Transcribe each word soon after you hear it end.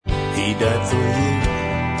He died for you.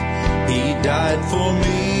 He died for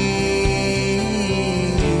me.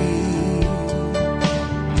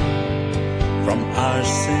 From our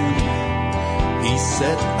sin, He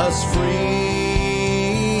set us free.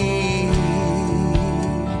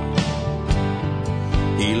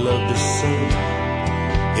 He loved us so,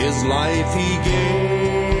 His life He gave.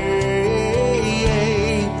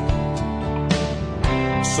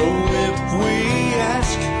 So if we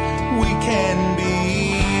ask, we can be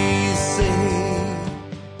saved.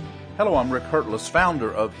 Hello, I'm Rick Hertless,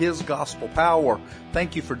 founder of His Gospel Power.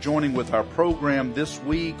 Thank you for joining with our program this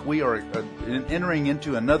week. We are entering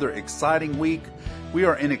into another exciting week. We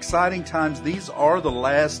are in exciting times. These are the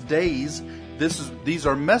last days. These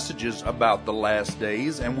are messages about the last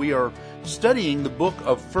days, and we are studying the book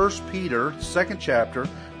of 1 Peter, 2nd chapter.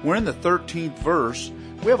 We're in the 13th verse.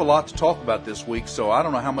 We have a lot to talk about this week, so I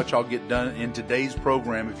don't know how much I'll get done in today's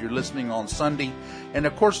program if you're listening on Sunday. And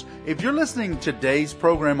of course, if you're listening to today's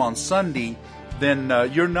program on Sunday, then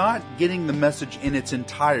you're not getting the message in its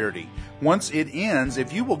entirety. Once it ends,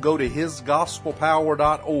 if you will go to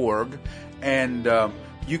hisgospelpower.org and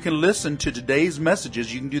you can listen to today's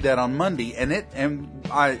messages. You can do that on Monday, and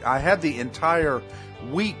I have the entire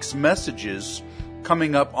week's messages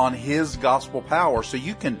coming up on His Gospel Power. So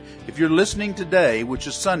you can, if you're listening today, which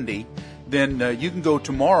is Sunday, then you can go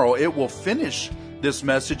tomorrow. It will finish this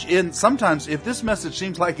message. And sometimes if this message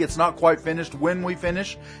seems like it's not quite finished when we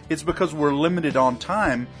finish, it's because we're limited on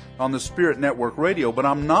time on the Spirit Network Radio, but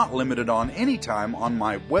I'm not limited on any time on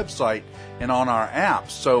my website and on our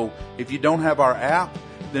apps. So if you don't have our app,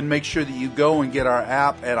 then make sure that you go and get our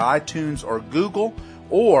app at iTunes or Google,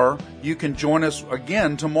 or you can join us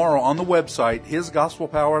again tomorrow on the website,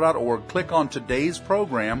 hisgospelpower.org. Click on today's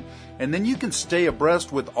program, and then you can stay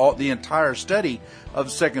abreast with the entire study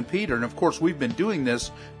of 2 Peter. And of course, we've been doing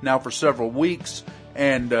this now for several weeks,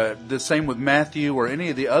 and the same with Matthew or any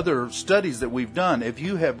of the other studies that we've done. If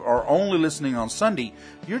you are only listening on Sunday,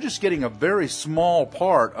 you're just getting a very small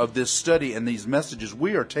part of this study and these messages.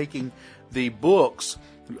 We are taking the books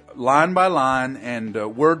line by line and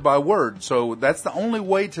word by word. So that's the only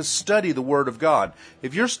way to study the Word of God.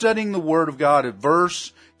 If you're studying the Word of God, a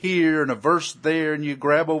verse here and a verse there, and you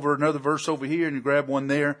grab over another verse over here and you grab one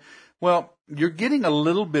there, well, you're getting a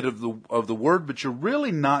little bit of the Word, but you're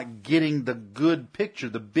really not getting the good picture,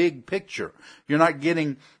 the big picture. You're not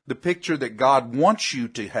getting the picture that God wants you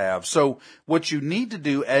to have. So what you need to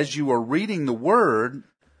do as you are reading the Word,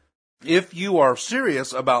 if you are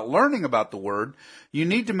serious about learning about the Word, you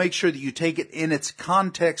need to make sure that you take it in its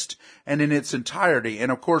context and in its entirety.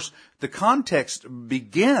 And of course, the context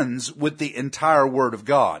begins with the entire Word of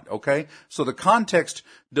God, okay? So the context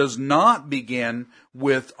does not begin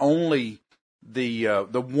with only the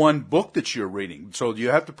one book that you're reading. So you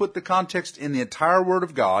have to put the context in the entire Word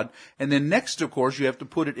of God, and then next, of course, you have to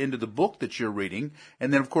put it into the book that you're reading,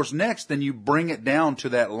 and then, of course, next, then you bring it down to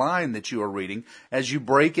that line that you are reading as you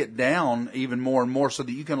break it down even more and more so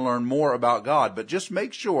that you can learn more about God. But just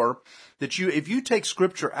make sure that if you take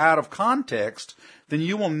Scripture out of context, then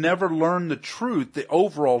you will never learn the truth, the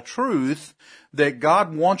overall truth that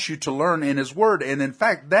God wants you to learn in His Word. And in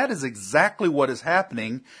fact, that is exactly what is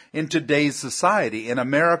happening in today's society, in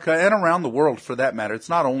America and around the world for that matter. It's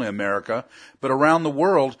not only America, but around the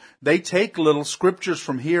world, they take little scriptures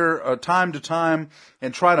from here time to time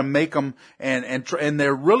and try to make them, and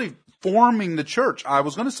they're really forming the church. I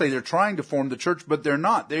was going to say they're trying to form the church, but they're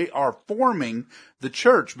not. They are forming the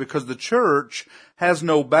church because the church has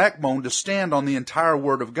no backbone to stand on the entire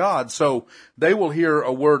Word of God. So they will hear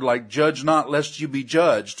a word like, judge not lest you be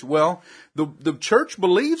judged. Well, the church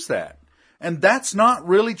believes that. And that's not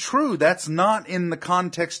really true. That's not in the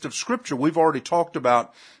context of Scripture. We've already talked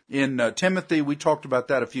about in Timothy, we talked about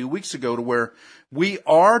that a few weeks ago, to where we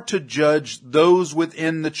are to judge those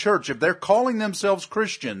within the church. If they're calling themselves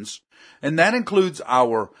Christians, and that includes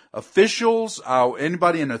our officials,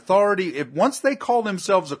 anybody in authority, if once they call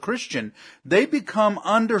themselves a Christian, they become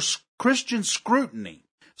under Christian scrutiny.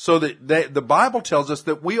 So that the Bible tells us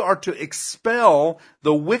that we are to expel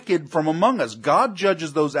the wicked from among us. God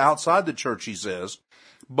judges those outside the church, He says,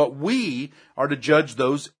 but we are to judge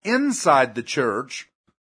those inside the church.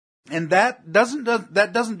 And that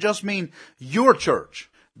doesn't just mean your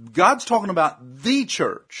church. God's talking about the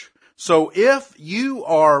church. So if you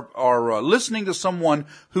are listening to someone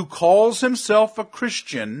who calls himself a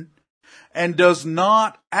Christian and does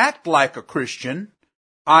not act like a Christian,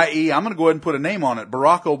 i.e., I'm going to go ahead and put a name on it,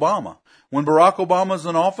 Barack Obama. When Barack Obama was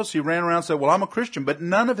in office, he ran around and said, well, I'm a Christian, but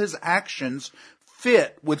none of his actions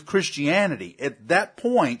fit with Christianity. At that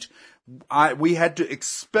point, we had to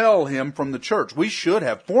expel him from the church. We should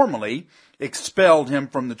have formally expelled him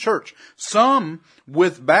from the church. Some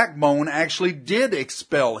with backbone actually did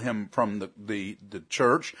expel him from the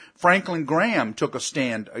church. Franklin Graham took a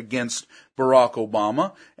stand against Barack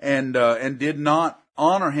Obama and did not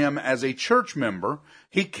honor him as a church member.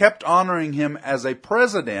 He kept honoring him as a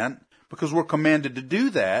president because we're commanded to do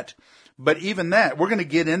that. But even that, we're going to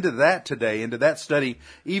get into that today, into that study.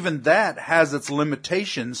 Even that has its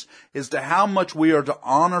limitations as to how much we are to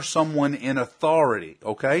honor someone in authority,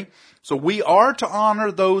 okay? So we are to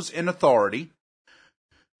honor those in authority,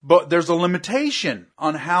 but there's a limitation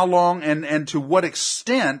on how long and to what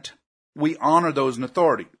extent we honor those in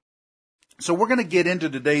authority. So we're going to get into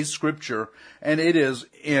today's scripture, and it is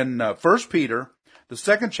in 1 Peter, the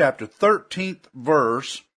 2nd chapter, 13th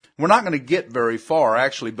verse. We're not going to get very far,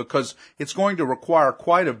 actually, because it's going to require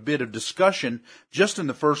quite a bit of discussion just in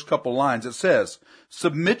the first couple lines. It says,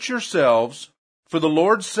 "Submit yourselves for the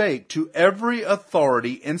Lord's sake to every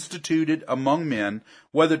authority instituted among men,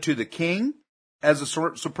 whether to the king as a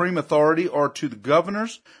supreme authority or to the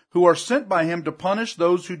governors who are sent by him to punish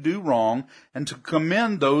those who do wrong and to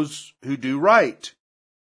commend those who do right.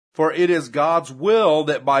 For it is God's will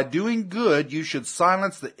that by doing good you should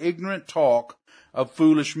silence the ignorant talk of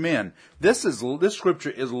foolish men." This scripture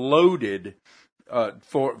is loaded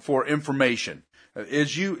for information.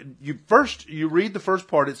 As you read the first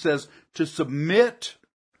part, it says to submit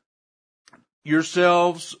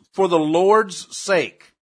yourselves for the Lord's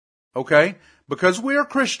sake. Okay? Because we are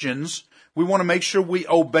Christians, we want to make sure we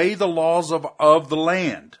obey the laws of the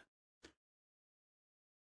land.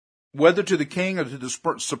 Whether to the king or to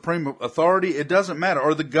the supreme authority, it doesn't matter.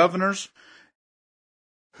 Or the governors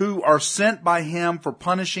who are sent by him for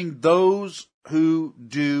punishing those who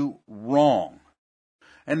do wrong.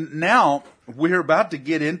 And now we're about to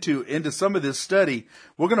get into some of this study.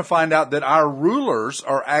 We're going to find out that our rulers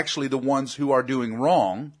are actually the ones who are doing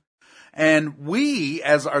wrong. And we,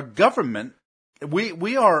 as our government,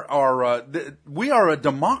 we are a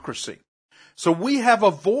democracy. So we have a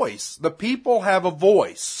voice. The people have a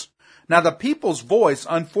voice. Now, the people's voice,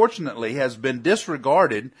 unfortunately, has been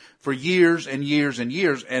disregarded for years and years and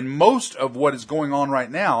years, and most of what is going on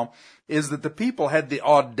right now is that the people had the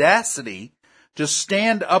audacity to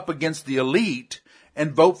stand up against the elite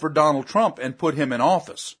and vote for Donald Trump and put him in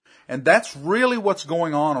office. And that's really what's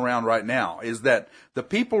going on around right now, is that the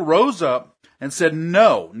people rose up and said,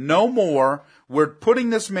 no more. We're putting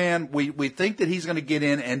this man, we think that he's going to get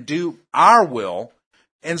in and do our will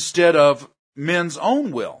instead of men's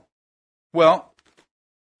own will. Well,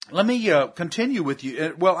 let me continue with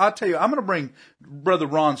you. Well, I'll tell you, I'm going to bring Brother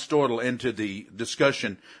Ron Steudle into the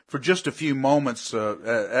discussion for just a few moments,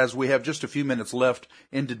 as we have just a few minutes left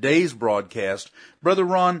in today's broadcast. Brother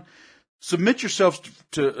Ron, submit yourselves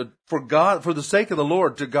for God, for the sake of the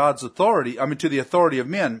Lord, to God's authority. I mean, to the authority of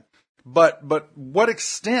men. But what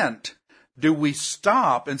extent do we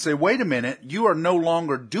stop and say, wait a minute, you are no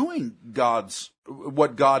longer doing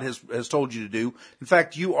what God has told you to do. In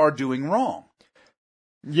fact, you are doing wrong.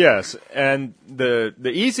 Yes, and the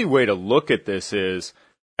easy way to look at this is,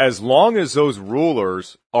 as long as those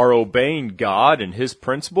rulers are obeying God and his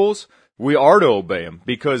principles, we are to obey them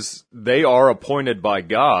because they are appointed by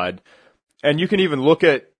God. And you can even look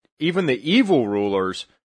at even the evil rulers,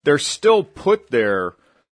 they're still put there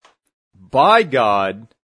by God,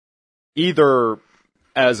 either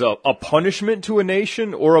as a punishment to a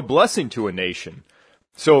nation or a blessing to a nation.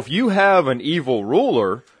 So if you have an evil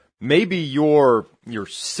ruler, maybe your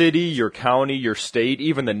city, your county, your state,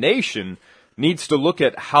 even the nation needs to look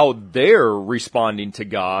at how they're responding to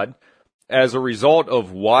God as a result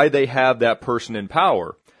of why they have that person in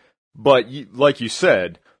power. But like you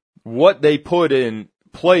said, what they put in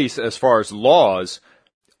place as far as laws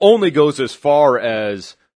only goes as far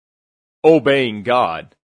as obeying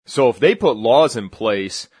God. So if they put laws in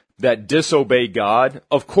place that disobey God,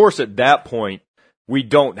 of course at that point, we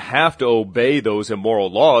don't have to obey those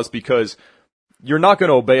immoral laws because you're not going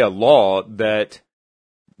to obey a law that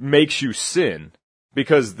makes you sin.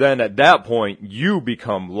 Because then at that point, you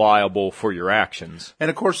become liable for your actions. And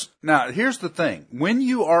of course, now here's the thing. When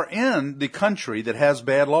you are in the country that has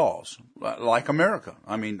bad laws, like America,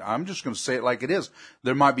 I mean, I'm just going to say it like it is.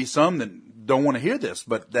 There might be some that don't want to hear this,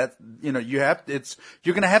 but that, you're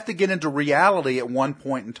going to have to get into reality at one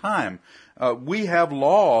point in time. We have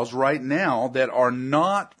laws right now that are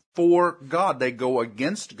not for God. They go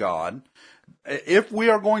against God. If we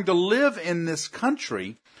are going to live in this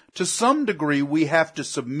country, to some degree, we have to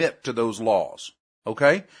submit to those laws.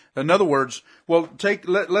 Okay? In other words,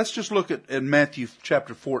 let's just look at Matthew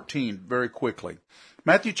chapter 14 very quickly.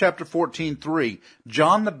 Matthew chapter 14:3,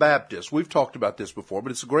 John the Baptist, we've talked about this before,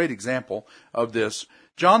 but it's a great example of this.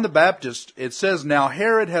 John the Baptist, it says, now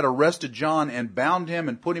Herod had arrested John and bound him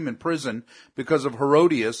and put him in prison because of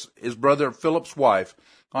Herodias, his brother Philip's wife.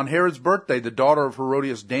 On Herod's birthday, the daughter of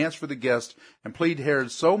Herodias danced for the guests and pleaded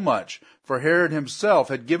Herod so much, for Herod himself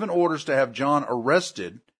had given orders to have John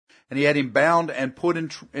arrested, and he had him bound and put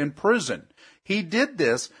in prison. He did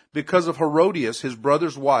this because of Herodias, his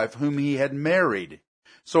brother's wife, whom he had married.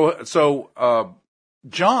 So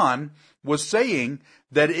John was saying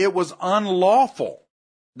that it was unlawful.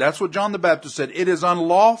 That's what John the Baptist said. It is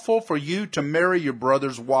unlawful for you to marry your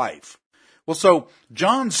brother's wife. Well, so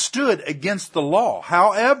John stood against the law.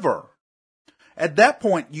 However, at that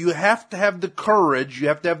point, you have to have the courage, you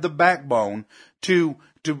have to have the backbone to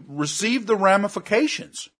receive the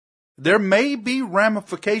ramifications. There may be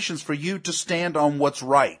ramifications for you to stand on what's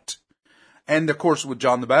right. And of course, with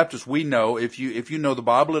John the Baptist, we know, if you know the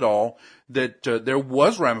Bible at all, that there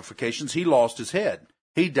was ramifications. He lost his head.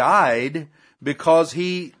 He died because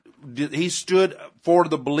he stood for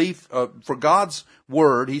the belief, for God's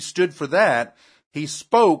word. He stood for that. He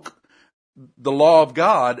spoke the law of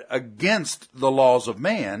God against the laws of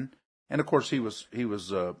man. And of course, he was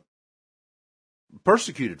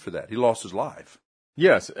persecuted for that. He lost his life.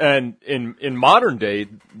 Yes, and in modern day,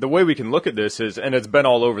 the way we can look at this is, and it's been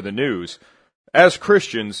all over the news, as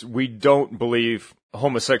Christians, we don't believe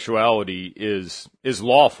homosexuality is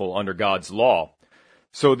lawful under God's law.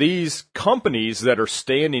 So these companies that are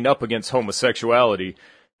standing up against homosexuality,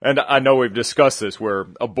 and I know we've discussed this, where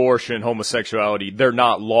abortion, homosexuality, they're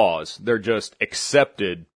not laws. They're just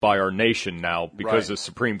accepted by our nation now because of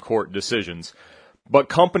Supreme Court decisions. But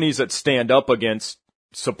companies that stand up against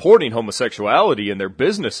supporting homosexuality in their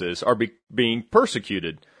businesses are being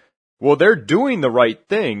persecuted. Well, they're doing the right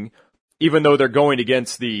thing, even though they're going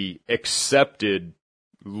against the accepted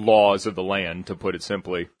laws of the land, to put it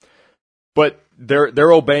simply. But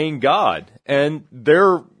they're obeying God, and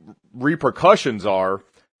their repercussions are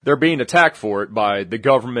they're being attacked for it by the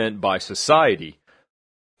government, by society.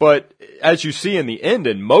 But as you see in the end,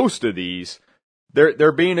 in most of these,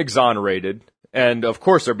 they're being exonerated. And of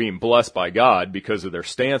course, they're being blessed by God because of their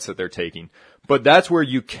stance that they're taking. But that's where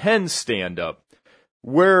you can stand up.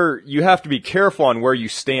 Where you have to be careful on where you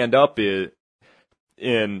stand up is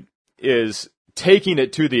taking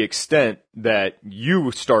it to the extent that you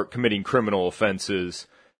start committing criminal offenses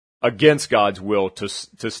against God's will to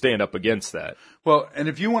stand up against that. Well, and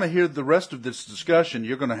if you want to hear the rest of this discussion,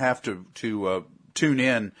 you're going to have to tune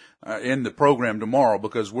in the program tomorrow,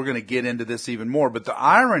 because we're going to get into this even more. But the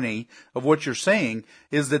irony of what you're saying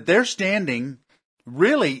is that they're standing,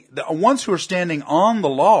 really, the ones who are standing on the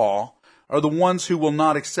law are the ones who will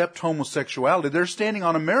not accept homosexuality. They're standing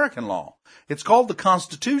on American law. It's called the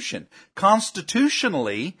Constitution.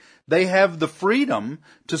 Constitutionally, they have the freedom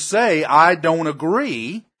to say, I don't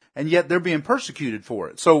agree, and yet they're being persecuted for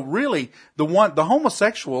it. So really, the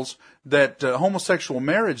homosexuals, that homosexual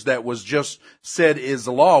marriage that was just said is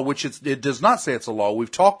a law, which it does not say it's a law. We've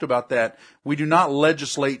talked about that. We do not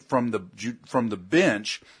legislate from the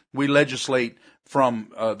bench. We legislate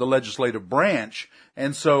from the legislative branch,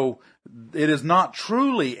 and so it is not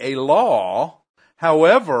truly a law.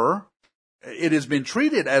 However, it has been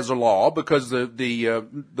treated as a law because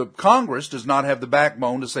the Congress does not have the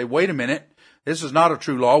backbone to say, wait a minute, this is not a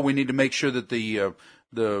true law. We need to make sure that the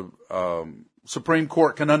Supreme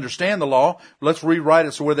Court can understand the law. Let's rewrite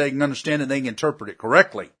it so where they can understand it and they can interpret it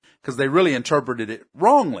correctly, because they really interpreted it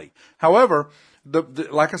wrongly. However,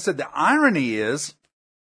 like I said, the irony is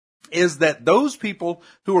that those people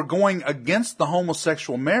who are going against the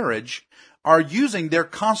homosexual marriage are using their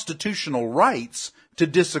constitutional rights to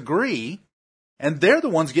disagree, and they're the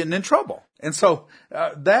ones getting in trouble. And so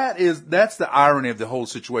that's the irony of the whole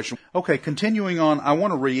situation. Okay, continuing on, I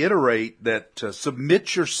want to reiterate that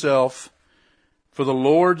submit yourself for the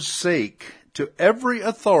Lord's sake to every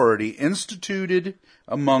authority instituted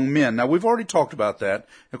among men. Now, we've already talked about that.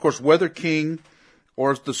 Of course, whether king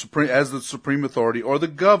or the supreme authority, or the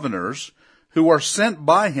governors who are sent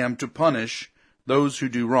by him to punish those who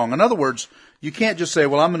do wrong. In other words, you can't just say,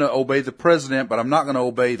 well, I'm going to obey the president, but I'm not going to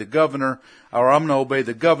obey the governor, or I'm going to obey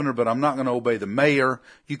the governor, but I'm not going to obey the mayor.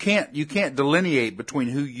 You can't delineate between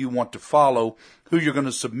who you want to follow, who you're going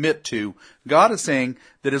to submit to. God is saying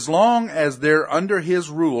that as long as they're under his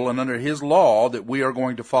rule and under his law, that we are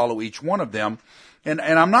going to follow each one of them. And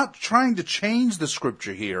I'm not trying to change the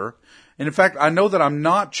scripture here. And in fact, I know that I'm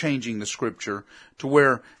not changing the scripture to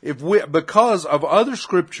where because of other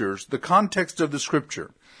scriptures, the context of the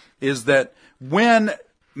scripture is that when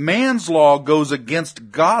man's law goes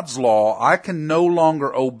against God's law, I can no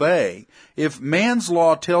longer obey. If man's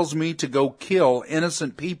law tells me to go kill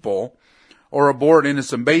innocent people or abort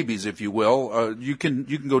innocent babies, if you will, you can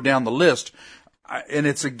go down the list, and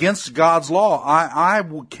it's against God's law, I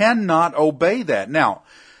cannot obey that. Now,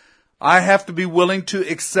 I have to be willing to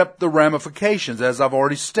accept the ramifications, as I've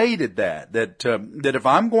already stated that if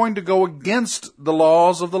I'm going to go against the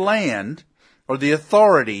laws of the land or the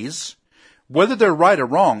authorities, whether they're right or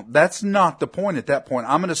wrong, that's not the point at that point.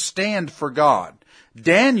 I'm going to stand for God.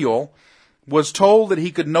 Daniel was told that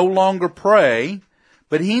he could no longer pray,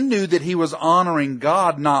 but he knew that he was honoring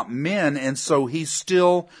God, not men, and so he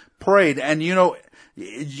still prayed. And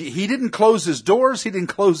he didn't close his doors, he didn't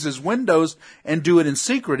close his windows and do it in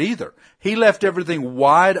secret either. He left everything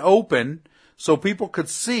wide open so people could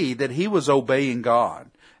see that he was obeying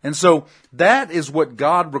God. And so that is what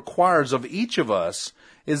God requires of each of us,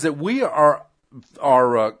 is that we are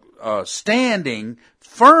standing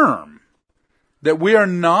firm, that we are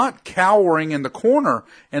not cowering in the corner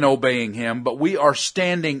and obeying him, but we are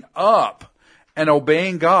standing up and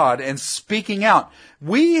obeying God and speaking out.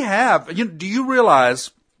 We have, do you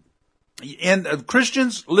realize, and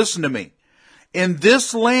Christians, listen to me, in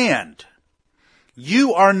this land,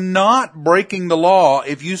 you are not breaking the law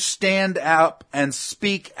if you stand up and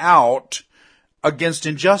speak out against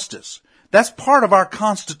injustice. That's part of our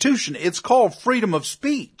Constitution. It's called freedom of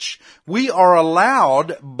speech. We are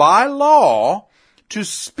allowed by law to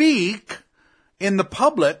speak in the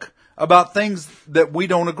public about things that we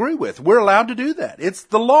don't agree with. We're allowed to do that. It's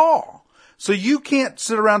the law. So you can't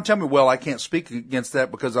sit around and tell me, well, I can't speak against that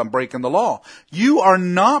because I'm breaking the law. You are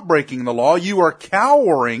not breaking the law. You are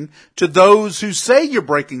cowering to those who say you're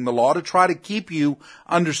breaking the law to try to keep you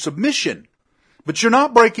under submission. But you're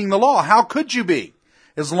not breaking the law. How could you be?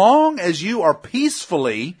 As long as you are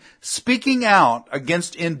peacefully speaking out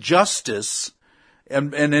against injustice,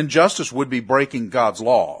 and injustice would be breaking God's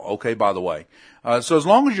law, okay, by the way. So as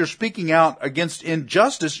long as you're speaking out against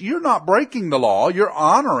injustice, you're not breaking the law. You're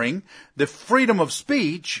honoring the freedom of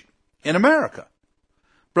speech in America.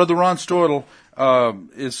 Brother Ron Steudle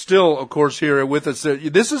is still, of course, here with us.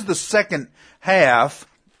 This is the second half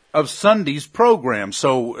of Sunday's program.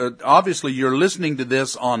 So obviously you're listening to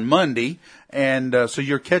this on Monday, and so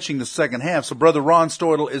you're catching the second half. So Brother Ron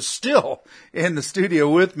Steudle is still in the studio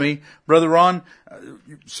with me. Brother Ron,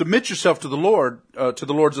 submit yourself to the Lord, to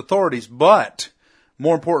the Lord's authorities, but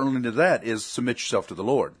more importantly to that is submit yourself to the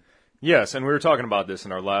Lord. Yes, and we were talking about this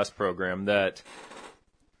in our last program, that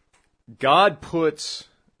God puts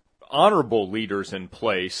honorable leaders in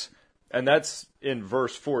place, and that's in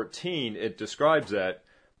verse 14, it describes that,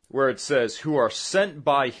 where it says, who are sent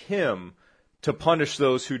by him to punish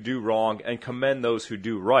those who do wrong and commend those who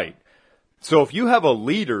do right. So if you have a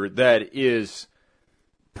leader that is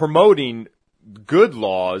promoting good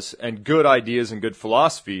laws and good ideas and good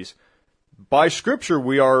philosophies, by Scripture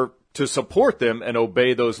we are to support them and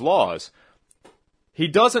obey those laws. He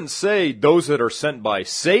doesn't say those that are sent by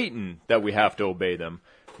Satan that we have to obey them.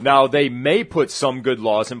 Now, they may put some good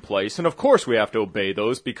laws in place, and of course we have to obey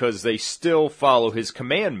those because they still follow his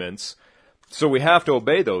commandments, so we have to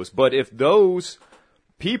obey those. But if those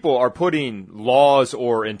people are putting laws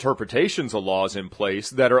or interpretations of laws in place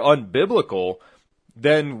that are unbiblical,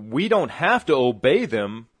 then we don't have to obey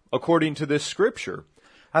them according to this Scripture.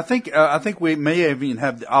 I think we may even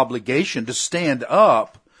have the obligation to stand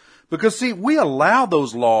up, because see, we allow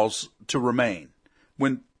those laws to remain.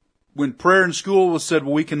 When prayer in school was said,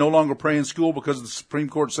 well, we can no longer pray in school because the Supreme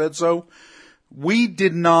Court said so, we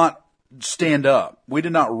did not stand up. We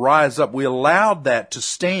did not rise up. We allowed that to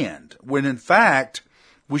stand, when in fact,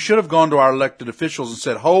 we should have gone to our elected officials and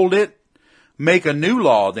said, hold it, make a new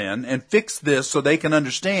law then, and fix this so they can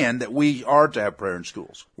understand that we are to have prayer in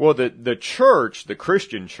schools. Well, the church, the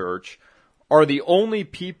Christian church, are the only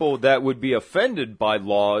people that would be offended by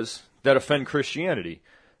laws that offend Christianity.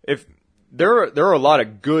 If there are a lot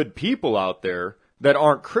of good people out there that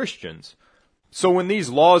aren't Christians. So when these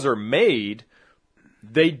laws are made,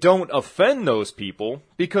 they don't offend those people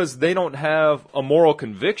because they don't have a moral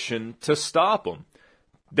conviction to stop them.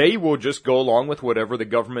 They will just go along with whatever the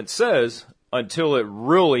government says until it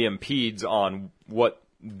really impedes on what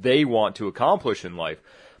they want to accomplish in life.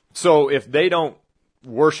 So if they don't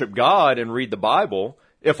worship God and read the Bible,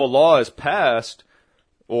 if a law is passed,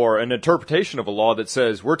 or an interpretation of a law that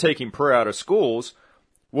says we're taking prayer out of schools,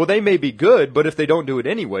 well, they may be good, but if they don't do it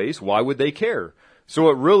anyways, why would they care? So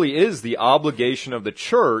it really is the obligation of the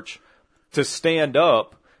church to stand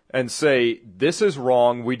up and say, this is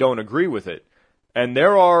wrong, we don't agree with it. And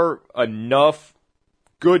there are enough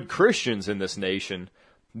good Christians in this nation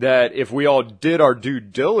that if we all did our due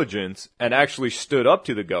diligence and actually stood up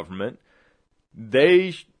to the government,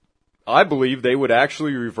 I believe they would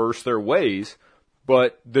actually reverse their ways.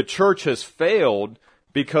 But the church has failed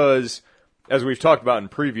because, as we've talked about in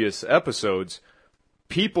previous episodes,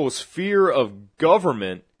 people's fear of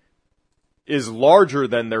government is larger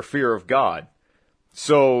than their fear of God.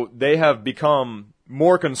 So they have become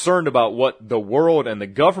more concerned about what the world and the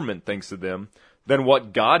government thinks of them than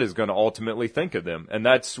what God is going to ultimately think of them. And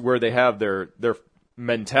that's where they have their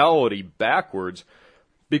mentality backwards,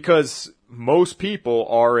 because most people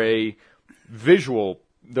are they're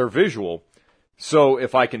visual. So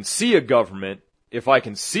if I can see a government, if I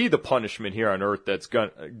can see the punishment here on earth that's going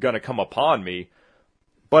to come upon me,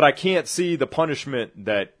 but I can't see the punishment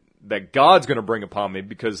that God's going to bring upon me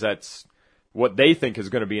because that's what they think is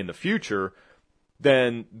going to be in the future,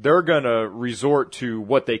 then they're going to resort to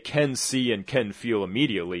what they can see and can feel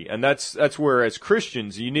immediately. And that's where, as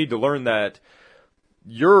Christians, you need to learn that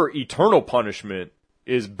your eternal punishment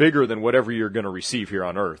is bigger than whatever you're going to receive here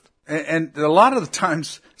on earth. And a lot of the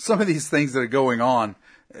times, some of these things that are going on,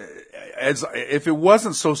 if it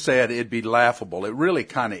wasn't so sad, it'd be laughable. It really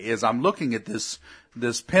kind of is. I'm looking at this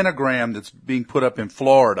pentagram that's being put up in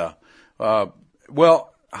Florida.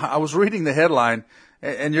 Well, I was reading the headline,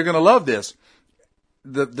 and you're going to love this.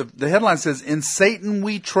 The headline says, "In Satan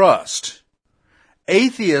We Trust.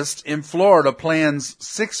 Atheist in Florida plans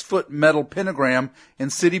 6-foot metal pentagram in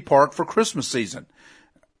city park for Christmas season."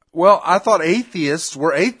 Well, I thought atheists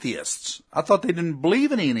were atheists. I thought they didn't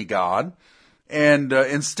believe in any God. And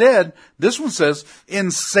instead, this one says,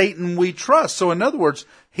 "In Satan we trust." So in other words,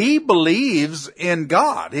 he believes in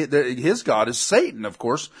God. His God is Satan, of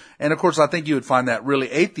course. And of course, I think you would find that really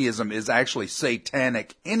atheism is actually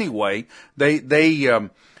satanic anyway. They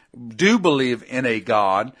do believe in a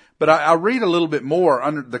God. But I read a little bit more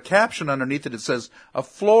under the caption underneath it. It says, "A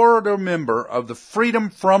Florida member of the Freedom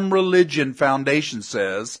from Religion Foundation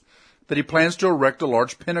says that he plans to erect a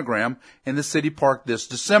large pentagram in the city park this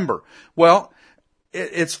December." Well,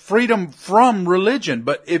 it's freedom from religion,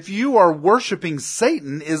 but if you are worshiping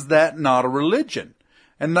Satan, is that not a religion?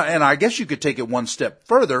 And I guess you could take it one step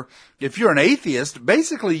further. If you're an atheist,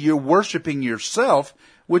 basically you're worshiping yourself,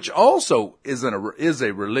 which also is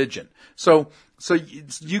a religion. So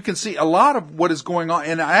you can see a lot of what is going on.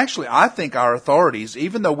 And actually, I think our authorities,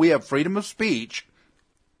 even though we have freedom of speech,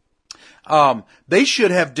 they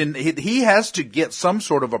should have, he has to get some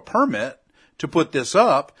sort of a permit to put this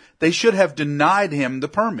up. They should have denied him the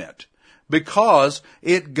permit because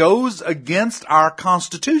it goes against our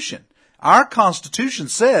Constitution. Our Constitution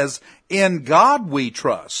says, "In God we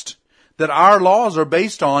trust." That our laws are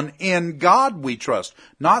based on "in God we trust,"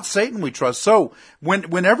 not Satan we trust. So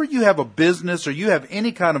whenever you have a business or you have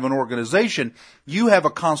any kind of an organization, you have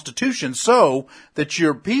a constitution so that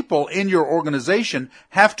your people in your organization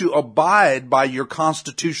have to abide by your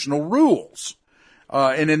constitutional rules.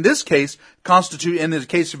 And in this case, in the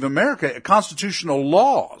case of America, constitutional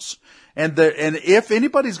laws. And if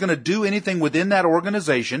anybody's going to do anything within that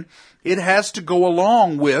organization, it has to go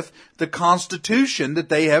along with the Constitution that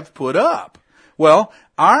they have put up. Well,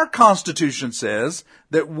 our Constitution says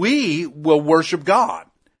that we will worship God.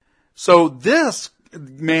 So this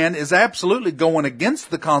man is absolutely going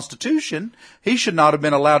against the Constitution. He should not have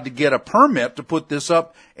been allowed to get a permit to put this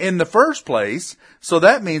up in the first place. So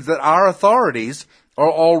that means that our authorities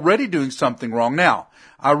are already doing something wrong. Now,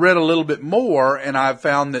 I read a little bit more, and I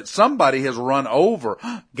found that somebody has run over,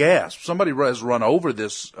 somebody has run over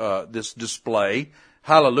this display.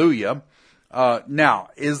 Hallelujah. Now,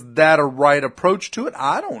 is that a right approach to it?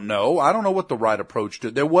 I don't know. I don't know what the right approach to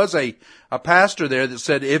it. There was a pastor there that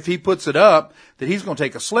said if he puts it up, that he's going to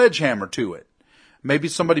take a sledgehammer to it. Maybe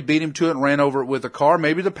somebody beat him to it and ran over it with a car.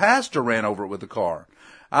 Maybe the pastor ran over it with a car.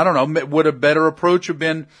 I don't know. Would a better approach have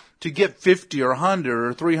been to get 50 or 100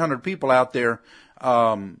 or 300 people out there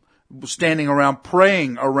standing around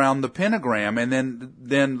praying around the pentagram and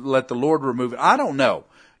then let the Lord remove it? I don't know.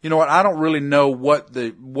 You know what? I don't really know what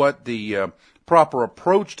the proper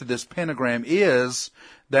approach to this pentagram is.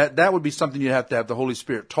 That would be something you'd have to have the Holy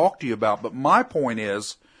Spirit talk to you about. But my point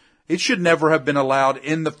is, it should never have been allowed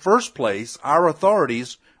in the first place. Our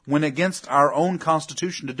authorities went against our own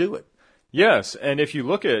Constitution to do it. Yes, and if you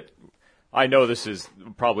look at, I know this is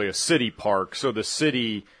probably a city park, so the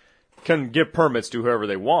city can give permits to whoever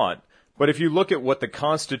they want. But if you look at what the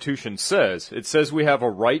Constitution says, it says we have a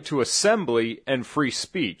right to assembly and free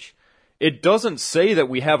speech. It doesn't say that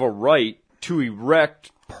we have a right to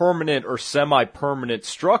erect permanent or semi-permanent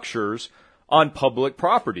structures on public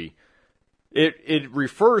property. It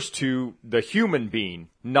refers to the human being,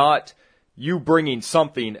 not you bringing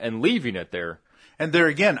something and leaving it there. And there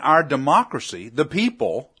again, our democracy, the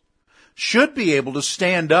people, should be able to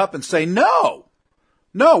stand up and say, no,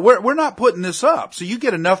 we're not putting this up. So you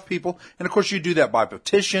get enough people, and of course you do that by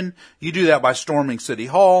petition, you do that by storming City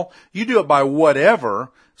Hall, you do it by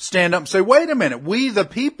whatever, stand up and say, wait a minute, we the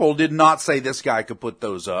people did not say this guy could put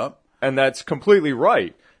those up. And that's completely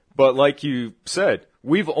right. But like you said,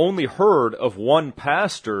 we've only heard of one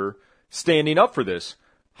pastor standing up for this.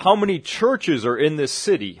 How many churches are in this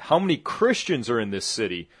city? How many Christians are in this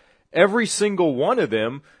city? Every single one of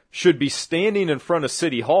them should be standing in front of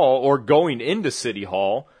City Hall or going into City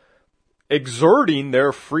Hall, exerting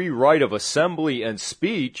their free right of assembly and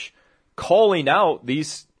speech, calling out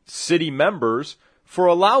these city members for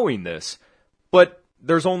allowing this. But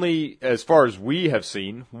there's only, as far as we have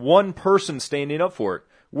seen, one person standing up for it.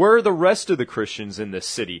 Where are the rest of the Christians in this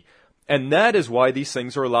city? And that is why these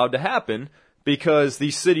things are allowed to happen, because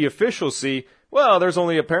these city officials see, well, there's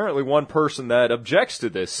only apparently one person that objects to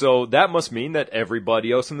this, so that must mean that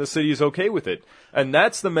everybody else in the city is okay with it. And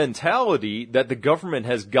that's the mentality that the government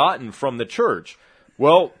has gotten from the church.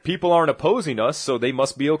 Well, people aren't opposing us, so they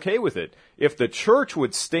must be okay with it. If the church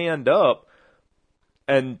would stand up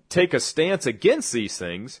and take a stance against these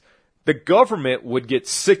things, the government would get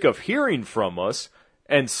sick of hearing from us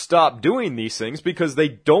and stop doing these things because they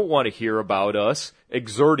don't want to hear about us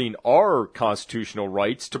exerting our constitutional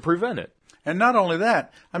rights to prevent it. And not only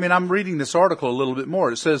that, I mean, I'm reading this article a little bit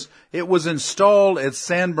more. It says, it was installed at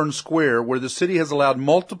Sanborn Square, where the city has allowed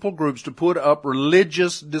multiple groups to put up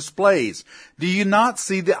religious displays. Do you not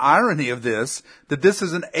see the irony of this, that this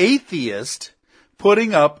is an atheist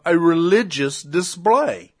putting up a religious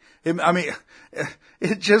display? I mean,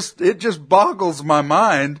 it just boggles my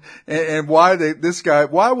mind, and why this guy,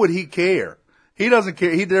 why would he care? He doesn't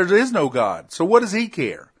care. There is no God. So what does he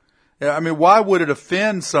care? I mean, why would it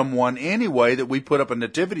offend someone anyway that we put up a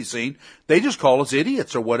nativity scene? They just call us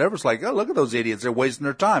idiots or whatever. It's like, oh, look at those idiots. They're wasting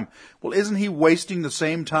their time. Well, isn't he wasting the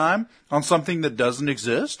same time on something that doesn't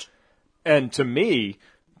exist? And to me,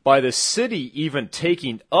 by the city even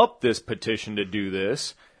taking up this petition to do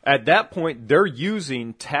this, at that point, they're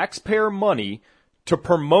using taxpayer money to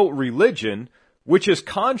promote religion, which is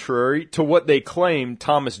contrary to what they claim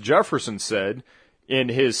Thomas Jefferson said in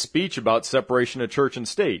his speech about separation of church and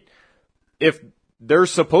state. If there's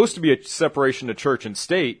supposed to be a separation of church and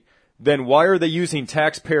state, then why are they using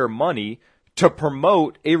taxpayer money to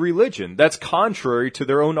promote a religion? That's contrary to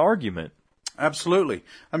their own argument. Absolutely.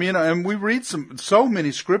 I mean, and we read so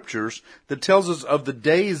many scriptures that tells us of the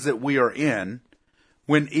days that we are in,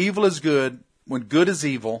 when evil is good, when good is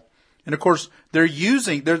evil. And of course,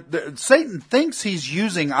 Satan thinks he's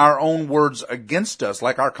using our own words against us,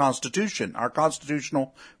 like our Constitution, our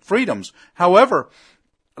constitutional freedoms. However,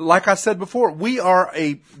 like I said before, we are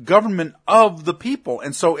a government of the people.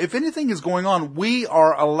 And so if anything is going on, we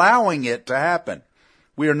are allowing it to happen.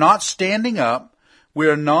 We are not standing up. We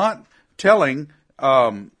are not telling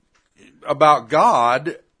about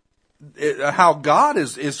God, how God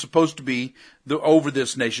is supposed to be over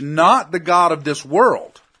this nation, not the God of this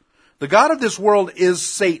world. The God of this world is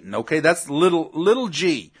Satan, okay? That's little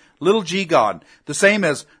g God. The same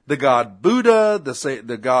as the God Buddha,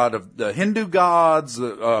 the God of the Hindu gods,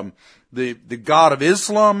 the God of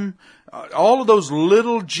Islam. All of those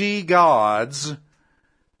little g gods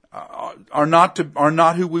are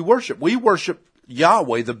not who we worship. We worship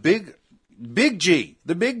Yahweh, the big G,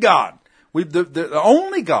 the big God. The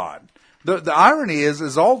only God. The irony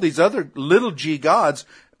is all these other little g gods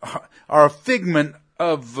are a figment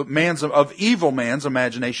of evil man's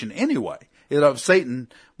imagination anyway. Of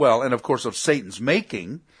Satan, well, and of course of Satan's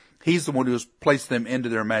making. He's the one who has placed them into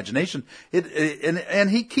their imagination. And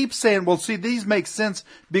he keeps saying, well, see, these make sense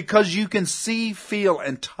because you can see, feel,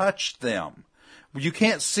 and touch them. You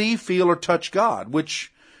can't see, feel, or touch God,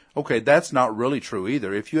 which, okay, that's not really true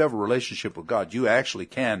either. If you have a relationship with God, you actually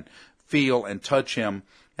can feel and touch Him,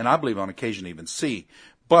 and I believe on occasion even see.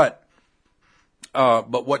 But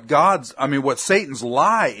what Satan's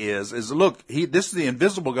lie is look, this is the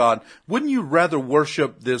invisible God. Wouldn't you rather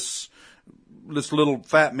worship this little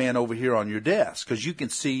fat man over here on your desk? Because you can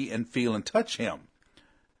see and feel and touch him.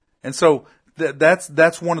 And so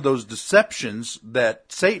that's one of those deceptions that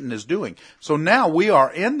Satan is doing. So now we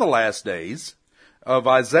are in the last days of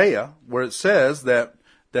Isaiah, where it says that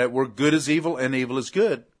we're good as evil and evil is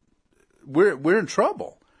good. We're in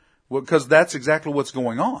trouble because that's exactly what's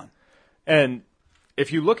going on. And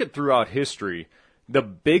if you look at throughout history, the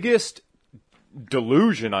biggest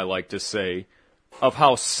delusion, I like to say, of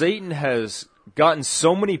how Satan has gotten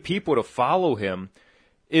so many people to follow him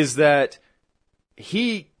is that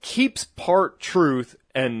he keeps part truth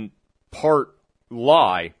and part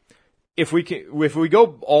lie if we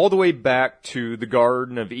go all the way back to the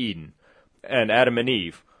Garden of Eden and Adam and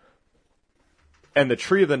Eve and the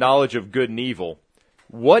tree of the knowledge of good and evil,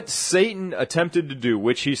 what Satan attempted to do,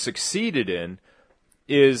 which he succeeded in,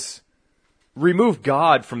 is remove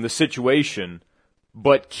God from the situation,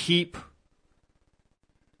 but keep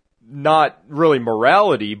not really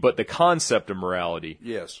morality, but the concept of morality.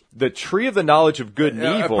 Yes. The tree of the knowledge of good and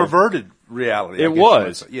evil. A perverted reality. It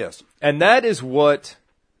was. Yes. And that is what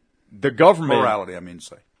the government... Morality, I mean to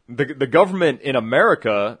say. The government in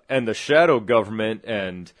America and the shadow government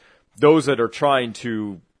and those that are trying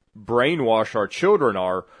to brainwash our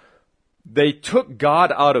children they took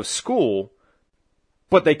God out of school,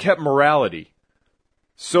 but they kept morality.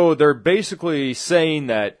 So they're basically saying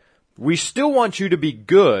that we still want you to be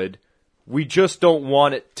good, we just don't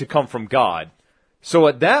want it to come from God. So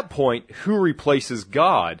at that point, who replaces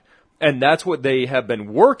God? And that's what they have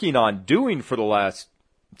been working on doing for the last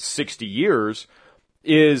 60 years,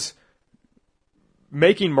 is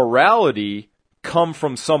making morality come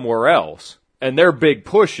from somewhere else. And their big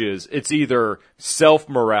push is it's either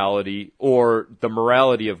self-morality or the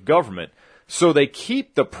morality of government. So they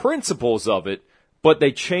keep the principles of it, but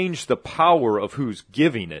they change the power of who's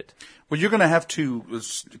giving it. Well, you're going to have to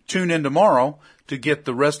tune in tomorrow to get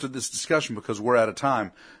the rest of this discussion because we're out of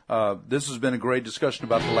time. This has been a great discussion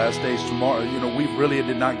about the last days. Tomorrow, we really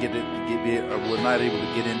did not we're not able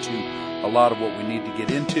to get into a lot of what we need to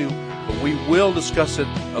get into, but we will discuss it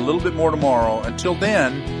a little bit more tomorrow. Until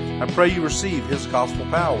then, I pray you receive His gospel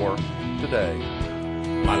power today.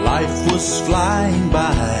 My life was flying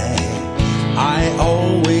by. I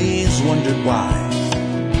always wondered why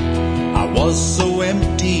I was so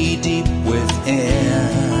empty deep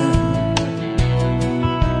within.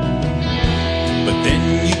 But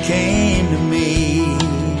then you came to me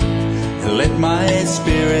and let my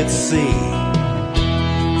spirit see,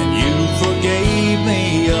 and you forgave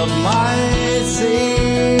me of my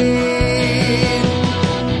sin.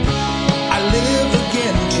 I live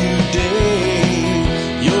again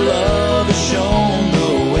today. Your love has shown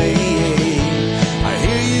the way. I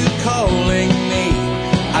hear you calling me.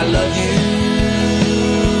 I love you.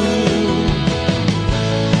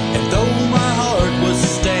 And though my heart was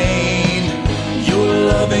stained, your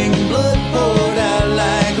loving blood poured out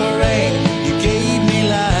like rain. You gave me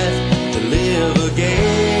life to live again.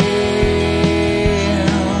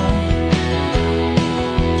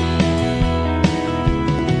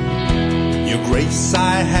 Your grace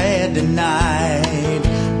I had denied,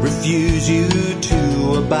 refused you to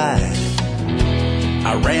abide.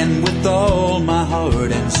 I ran with all my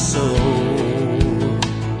heart and soul,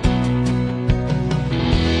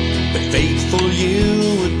 but faithful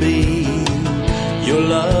you would be. Your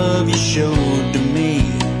love you showed to me.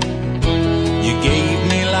 You gave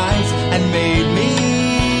me life and made me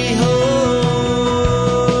whole.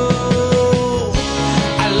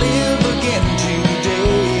 I live again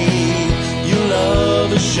today. Your love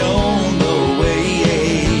has shown the way.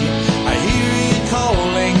 I hear you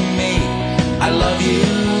calling me. I love you.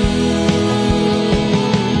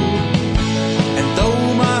 And though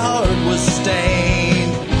my heart was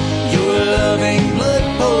stained, your loving blood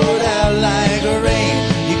poured out like rain.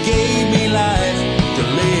 You gave me life to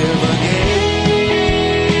live again.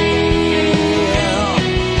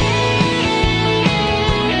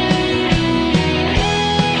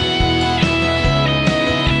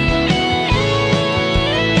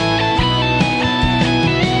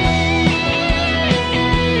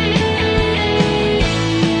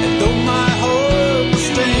 And though my heart was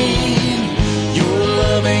stained, your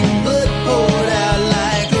loving blood poured out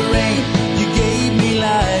like rain. You gave me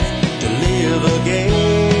life to live again.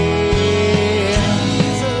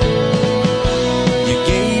 You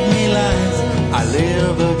gave me life, I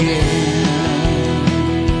live again.